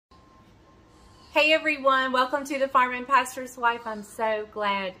Hey everyone, welcome to the Farm and Pastor's Wife. I'm so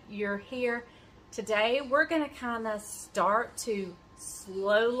glad you're here. Today we're going to kind of start to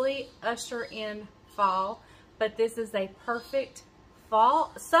slowly usher in fall, but this is a perfect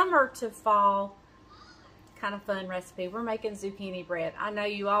summer to fall kind of fun recipe. We're making zucchini bread. I know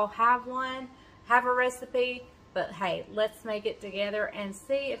you all have a recipe, but hey, let's make it together and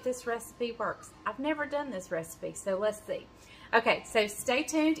see if this recipe works. I've never done this recipe, so let's see. Okay, so stay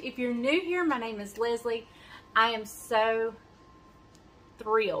tuned. If you're new here, my name is Leslie. I am so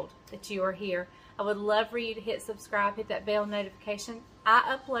thrilled that you are here. I would love for you to hit subscribe, hit that bell notification.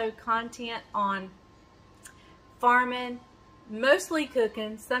 I upload content on farming, mostly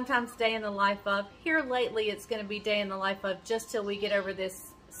cooking, sometimes day in the life of. Here lately, it's going to be day in the life of just till we get over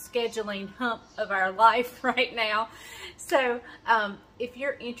this scheduling hump of our life right now. So if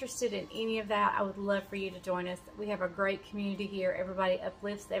you're interested in any of that, I would love for you to join us. We have a great community here. Everybody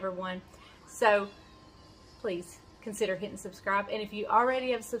uplifts everyone. So please consider hitting subscribe. And if you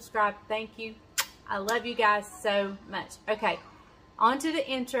already have subscribed, thank you. I love you guys so much. Okay, on to the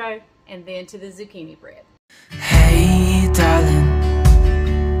intro and then to the zucchini bread. Hey darling,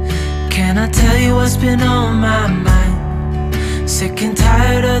 can I tell you what's been on my mind? Sick and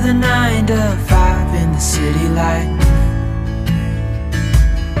tired of the 9 to 5 in the city life.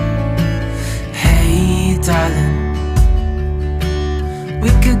 Hey darling, we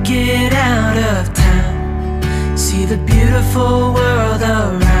could get out of town, see the beautiful world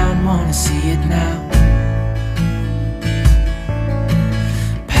around, wanna see it now.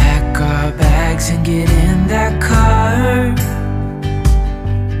 Pack our bags and get in that car,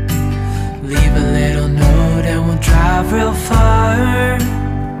 leave a little note and we'll drive real far.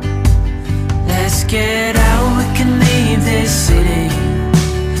 Let's get out, we can leave this city.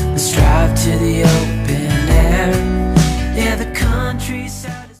 Let's drive to the open air. Yeah, the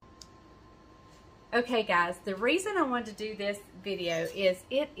countryside. Okay guys, the reason I wanted to do this video is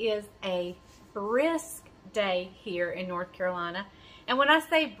it is a brisk day here in North Carolina. And when I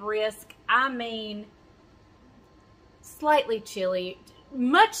say brisk, I mean slightly chilly,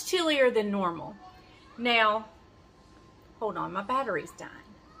 much chillier than normal. Now, hold on, my battery's dying.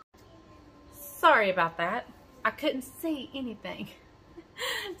 Sorry about that. I couldn't see anything.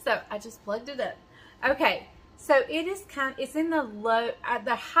 So I just plugged it up. Okay, so it is it's in the low,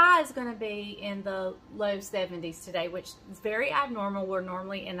 the high is going to be in the low 70s today, which is very abnormal. We're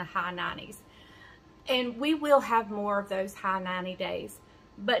normally in the high 90s. And we will have more of those high 90 days.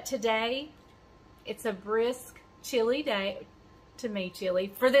 But today, it's a brisk, chilly day. To me,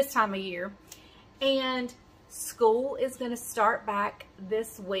 chilly for this time of year. And school is going to start back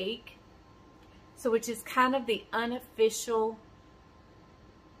this week. So which is kind of the unofficial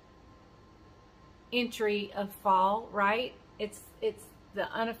entry of fall, right? It's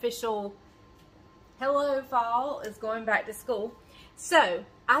the unofficial hello fall is going back to school. So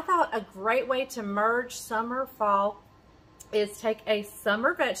I thought a great way to merge summer fall is take a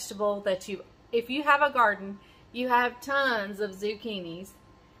summer vegetable that if you have a garden, you have tons of zucchinis,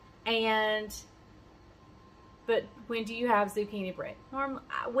 but when do you have zucchini bread?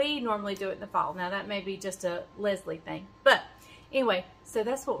 We normally do it in the fall. Now that may be just a Leslie thing, but anyway, so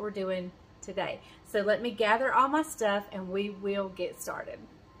that's what we're doing today. So let me gather all my stuff and we will get started.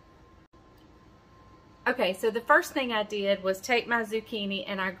 Okay, so the first thing I did was take my zucchini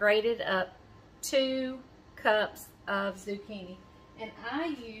and I grated up 2 cups of zucchini, and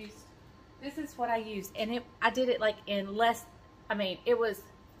this is what I used, and I did it like in less, it was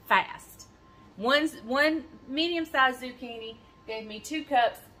fast. One medium-sized zucchini gave me 2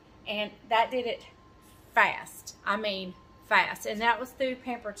 cups, and that did it fast. Fast. And that was through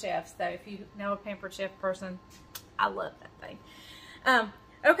Pampered Chef. So if you know a Pampered Chef person, I love that thing.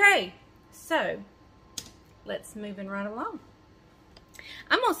 Okay, so let's move right along.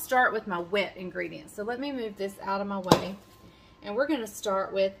 I'm going to start with my wet ingredients. So let me move this out of my way. And we're going to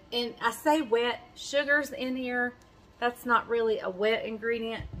start with, and I say wet, sugar's in here. That's not really a wet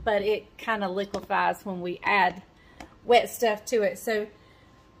ingredient, but it kind of liquefies when we add wet stuff to it. So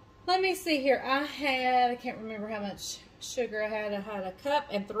let me see here. I can't remember how much sugar I had. I had 1 cup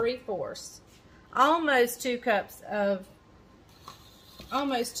and 3/4. Almost 2 cups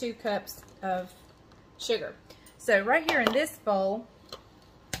of sugar. So right here in this bowl,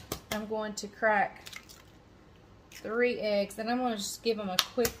 I'm going to crack 3 eggs, and I'm going to just give them a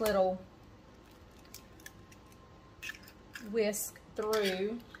quick little whisk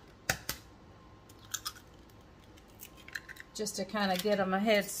through just to kind of get them a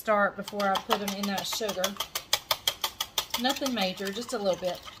head start before I put them in that sugar. Nothing major, just a little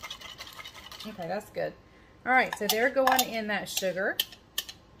bit. Okay, that's good. All right, so they're going in that sugar.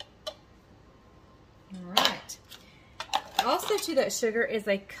 Also to that sugar is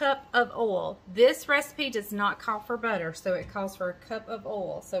a cup of oil. This recipe does not call for butter, so it calls for a cup of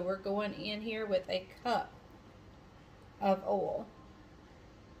oil. So we're going in here with a cup of oil.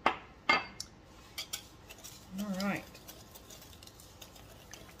 All right.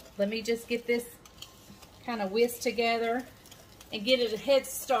 Let me just get this kind of whisked together and get it a head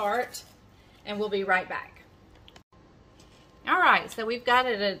start, and we'll be right back. All right, so we've got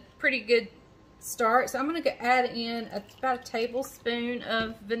it a pretty good start. So I'm going to add in about a tablespoon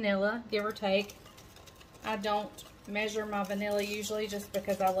of vanilla, give or take. I don't measure my vanilla usually just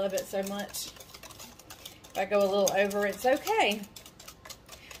because I love it so much. If I go a little over, it's okay.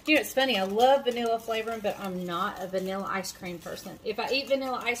 You know, it's funny, I love vanilla flavoring, but I'm not a vanilla ice cream person. If I eat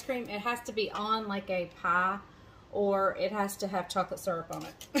vanilla ice cream, it has to be on like a pie, or it has to have chocolate syrup on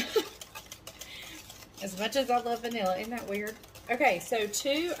it. As much as I love vanilla, isn't that weird? Okay, so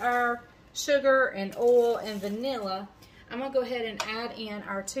to our sugar and oil and vanilla, I'm going to go ahead and add in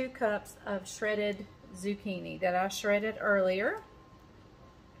our 2 cups of shredded zucchini that I shredded earlier.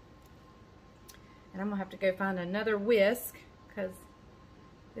 And I'm going to have to go find another whisk because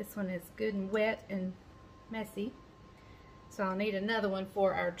this one is good and wet and messy. So I'll need another one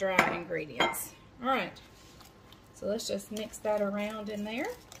for our dry ingredients. All right. So let's just mix that around in there.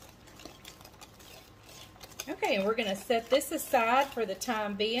 Okay, and we're going to set this aside for the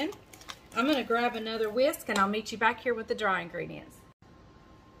time being. I'm going to grab another whisk and I'll meet you back here with the dry ingredients.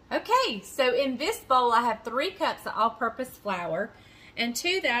 Okay, so in this bowl I have 3 cups of all-purpose flour. And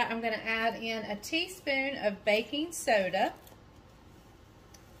to that I'm going to add in a teaspoon of baking soda.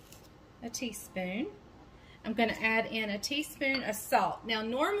 A teaspoon. I'm going to add in a teaspoon of salt. Now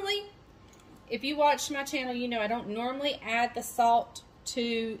normally, if you watch my channel, you know I don't normally add the salt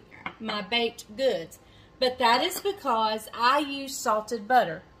to my baked goods. But that is because I use salted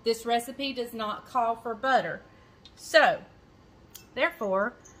butter. This recipe does not call for butter. So,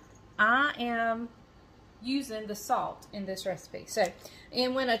 therefore, I am using the salt in this recipe. So,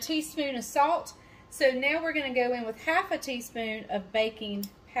 and when a teaspoon of salt. So now we're going to go in with half a teaspoon of baking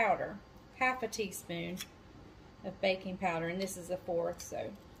powder. Half a teaspoon of baking powder, and this is a 1/4,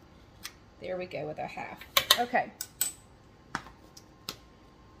 so there we go with a half. Okay.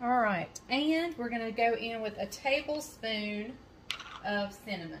 All right, and we're going to go in with a tablespoon of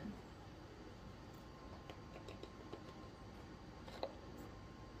cinnamon.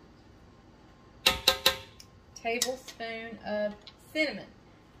 Tablespoon of cinnamon.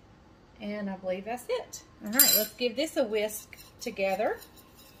 And I believe that's it. All right, let's give this a whisk together.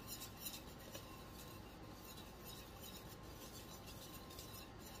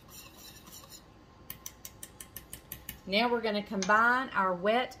 Now we're going to combine our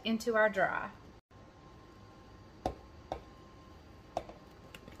wet into our dry.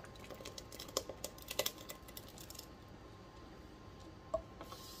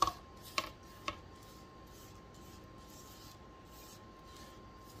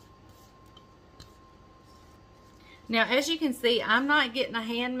 Now, as you can see, I'm not getting a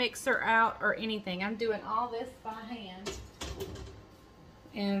hand mixer out or anything. I'm doing all this by hand.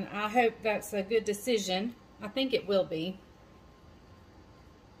 And I hope that's a good decision. I think it will be.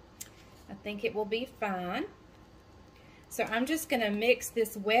 I think it will be fine. So I'm just going to mix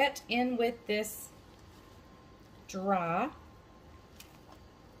this wet in with this dry.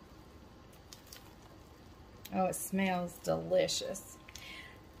 Oh, it smells delicious.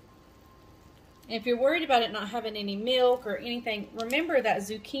 If you're worried about it not having any milk or anything, remember that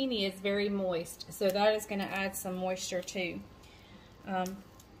zucchini is very moist, so that is going to add some moisture too.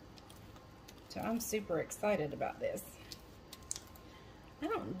 So I'm super excited about this.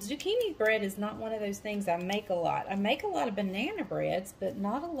 Zucchini bread is not one of those things I make a lot. I make a lot of banana breads, but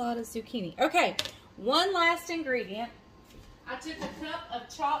not a lot of zucchini. Okay, one last ingredient. I took a cup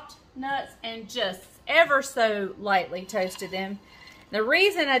of chopped nuts and just ever so lightly toasted them. The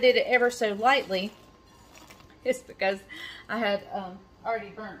reason I did it ever so lightly is because I had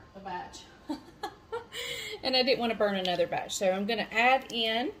already burnt a batch. And I didn't want to burn another batch. So I'm going to add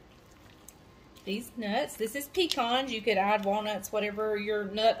in these nuts. This is pecans. You could add walnuts, whatever your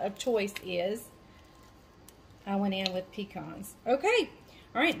nut of choice is. I went in with pecans. Okay.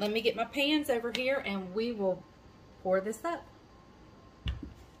 All right. Let me get my pans over here and we will pour this up.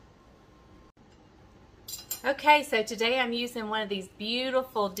 Okay, so today I'm using one of these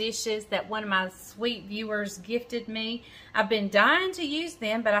beautiful dishes that one of my sweet viewers gifted me. I've been dying to use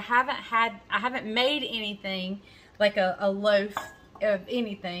them, but I haven't made anything like a loaf of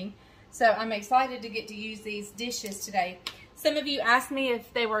anything. So I'm excited to get to use these dishes today. Some of you asked me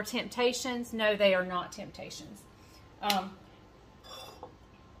if they were temptations. No, they are not temptations.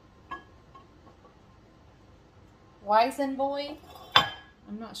 Weizenboy.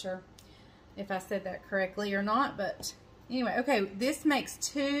 I'm not sure if I said that correctly or not, but anyway, okay, this makes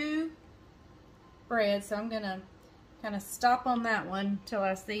 2 breads, so I'm gonna kind of stop on that one till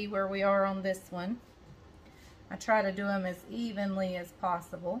I see where we are on this one. I try to do them as evenly as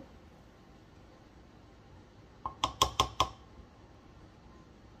possible.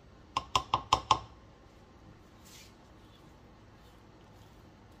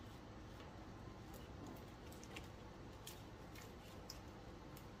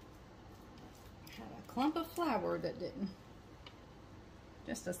 Clump of flour that didn't,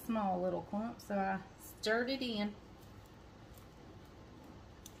 just a small little clump, so I stirred it in.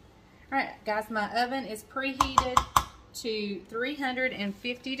 Alright guys, my oven is preheated to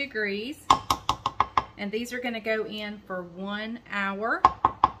 350 degrees, and these are going to go in for 1 hour,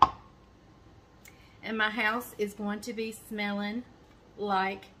 and my house is going to be smelling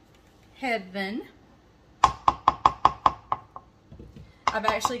like heaven. I've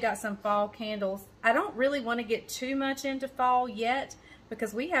actually got some fall candles. I don't really want to get too much into fall yet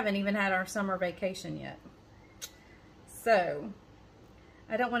because we haven't even had our summer vacation yet. So,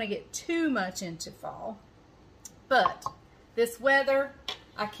 I don't want to get too much into fall. But, this weather,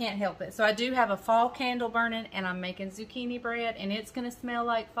 I can't help it. So, I do have a fall candle burning and I'm making zucchini bread and it's going to smell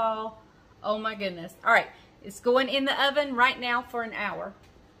like fall. Oh my goodness. Alright, it's going in the oven right now for an hour.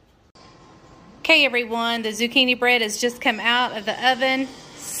 Okay everyone, the zucchini bread has just come out of the oven,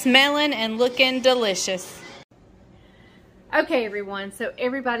 smelling and looking delicious. Okay everyone, so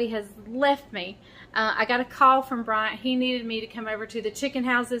everybody has left me. I got a call from Bryant. He needed me to come over to the chicken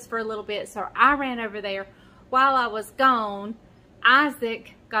houses for a little bit, so I ran over there. While I was gone,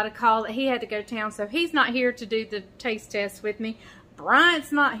 Isaac got a call that he had to go to town, so he's not here to do the taste test with me.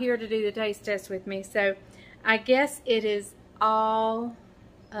 Bryant's not here to do the taste test with me, so I guess it is all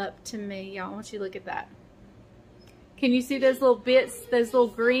up to me. Y'all, I want you to look at that. Can you see those little bits, those little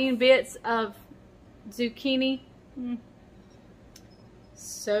green bits of zucchini?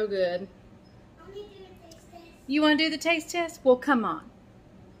 So good. You want to do the taste test? Well, come on.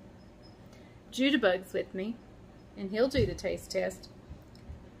 Judabug's with me, and he'll do the taste test.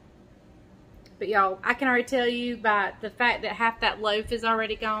 But y'all, I can already tell you by the fact that half that loaf is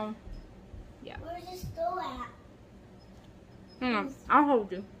already gone. Yeah. Where's the stove at? Hang on, I'll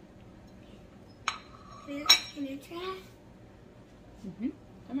hold you. Can I try?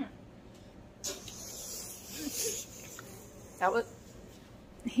 Come on. That was,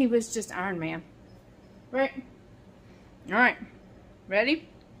 he was just Iron Man. Right? Alright. Ready?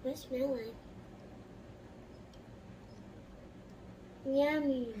 What does it smell like?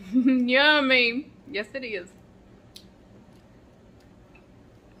 Yummy. Yummy. Yes, it is.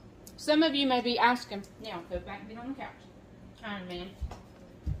 Some of you may be asking, now go back and get on the couch. Iron Man.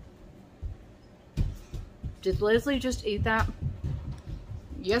 Did Leslie just eat that?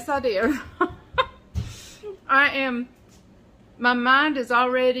 Yes, I did. My mind is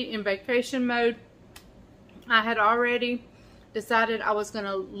already in vacation mode. I had already decided I was going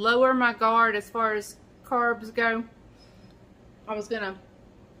to lower my guard as far as carbs go. I was going to,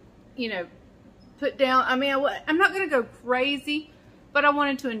 you know, put down, I'm not going to go crazy, but I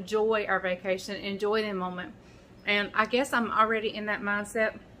wanted to enjoy our vacation, enjoy the moment. And I guess I'm already in that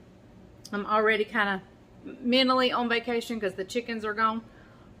mindset. I'm already kind of mentally on vacation because the chickens are gone.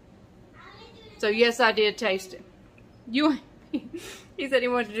 So yes, I did taste it. He said he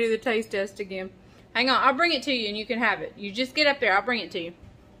wanted to do the taste test again. Hang on, I'll bring it to you and you can have it. You just get up there, I'll bring it to you.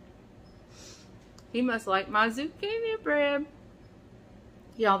 He must like my zucchini bread.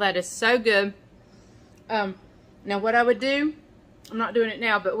 Y'all, that is so good. Now what I would do, I'm not doing it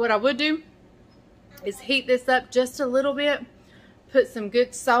now, but what I would do is heat this up just a little bit. Put some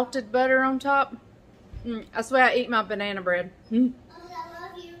good salted butter on top. That's the way I eat my banana bread. Oh, I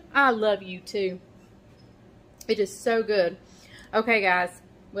love you. I love you too. It is so good. Okay guys,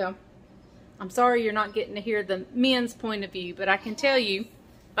 well, I'm sorry you're not getting to hear the men's point of view, but I can tell you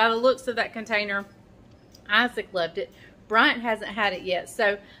by the looks of that container, Isaac loved it. Bryant hasn't had it yet.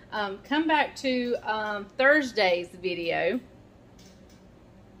 So come back to Thursday's video.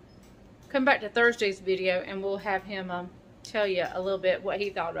 Come back to Thursday's video and we'll have him tell you a little bit what he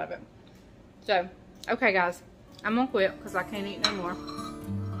thought of it. So, okay guys, I'm going to quit because I can't eat no more.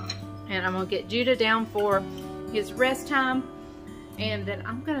 And I'm going to get Judah down for his rest time. And then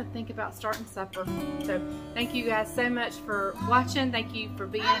I'm going to think about starting supper. So, thank you guys so much for watching. Thank you for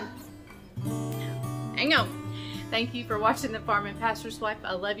being... Hang on. Thank you for watching The Farm and Pastor's Wife.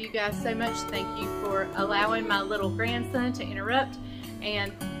 I love you guys so much. Thank you for allowing my little grandson to interrupt.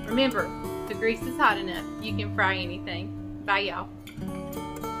 And remember, the grease is hot enough. You can fry anything. Bye, y'all.